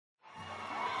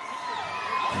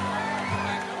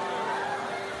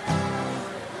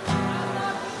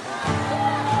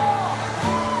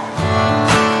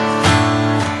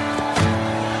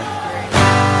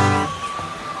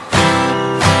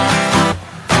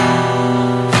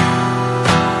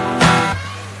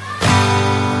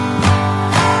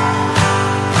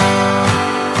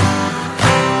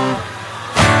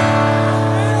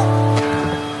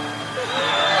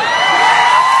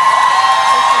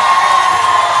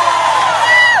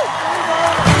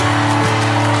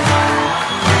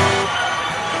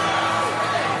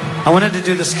wanted to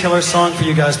do this killer song for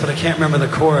you guys, but I can't remember the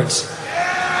chords.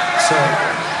 So...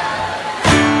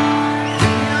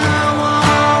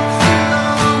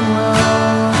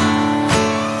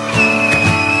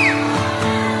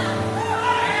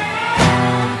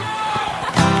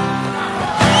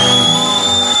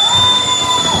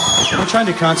 I'm trying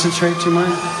to concentrate too much.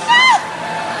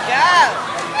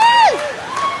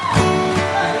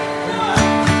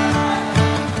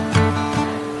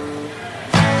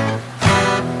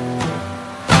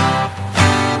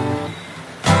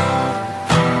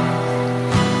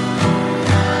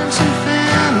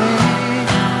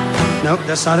 Nope,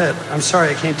 that's not it. I'm sorry,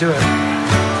 I can't do it.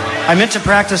 I meant to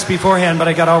practice beforehand, but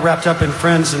I got all wrapped up in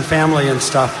friends and family and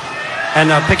stuff.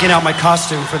 And picking out my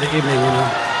costume for the evening, you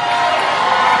know.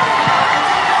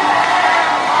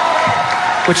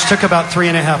 Which took about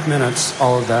 3.5 minutes,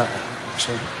 all of that.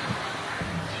 So.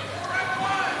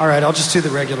 All right, I'll just do the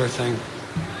regular thing.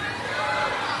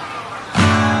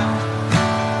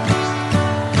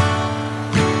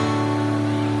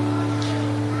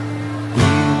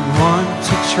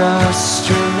 Trust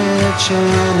religion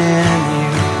and you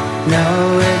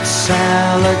know it's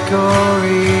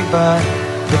allegory, but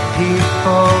the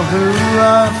people who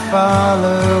are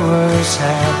followers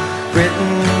have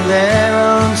written their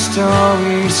own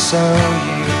story. So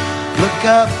you look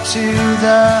up to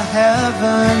the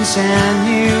heavens and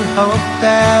you hope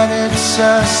that it's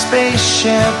a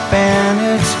spaceship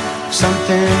and it's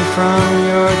something from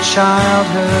your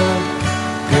childhood.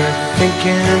 You're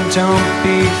thinking, don't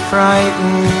be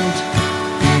frightened.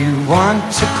 You want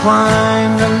to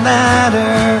climb the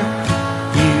ladder.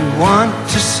 You want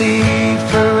to see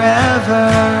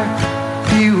forever.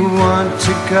 You want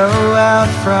to go out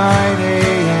Friday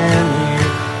and you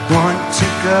want to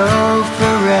go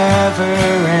forever.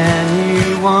 And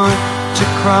you want to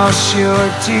cross your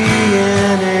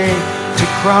DNA, to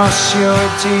cross your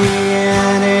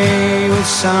DNA with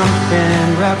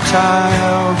something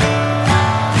reptile.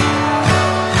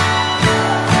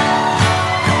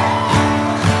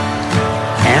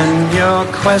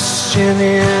 You're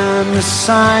questioning the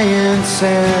sciences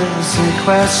and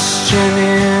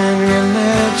questioning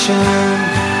religion.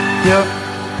 You're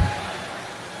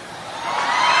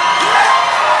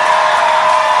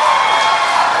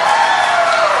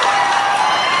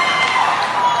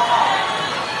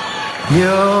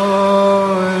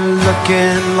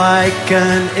looking like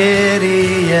an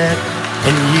idiot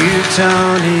and you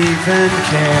don't even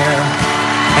care.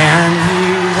 And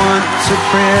you want to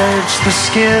bridge the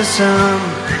schism,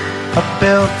 a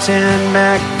built-in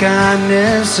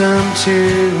mechanism to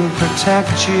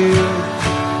protect you.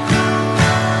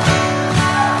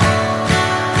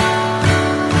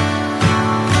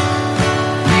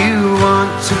 You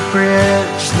want to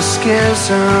bridge the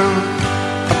schism,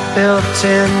 a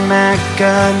built-in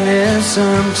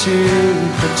mechanism to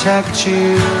protect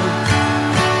you.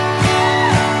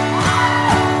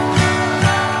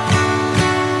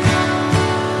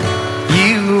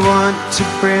 To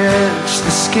bridge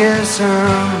the schism,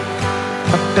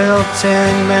 a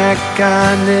built-in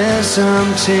mechanism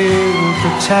to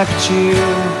protect you.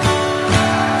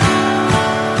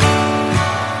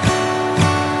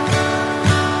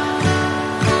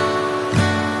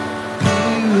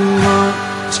 You want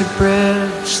to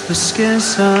bridge the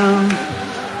schism,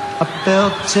 a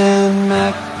built-in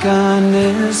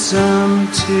mechanism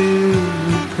to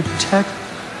protect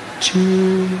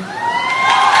you.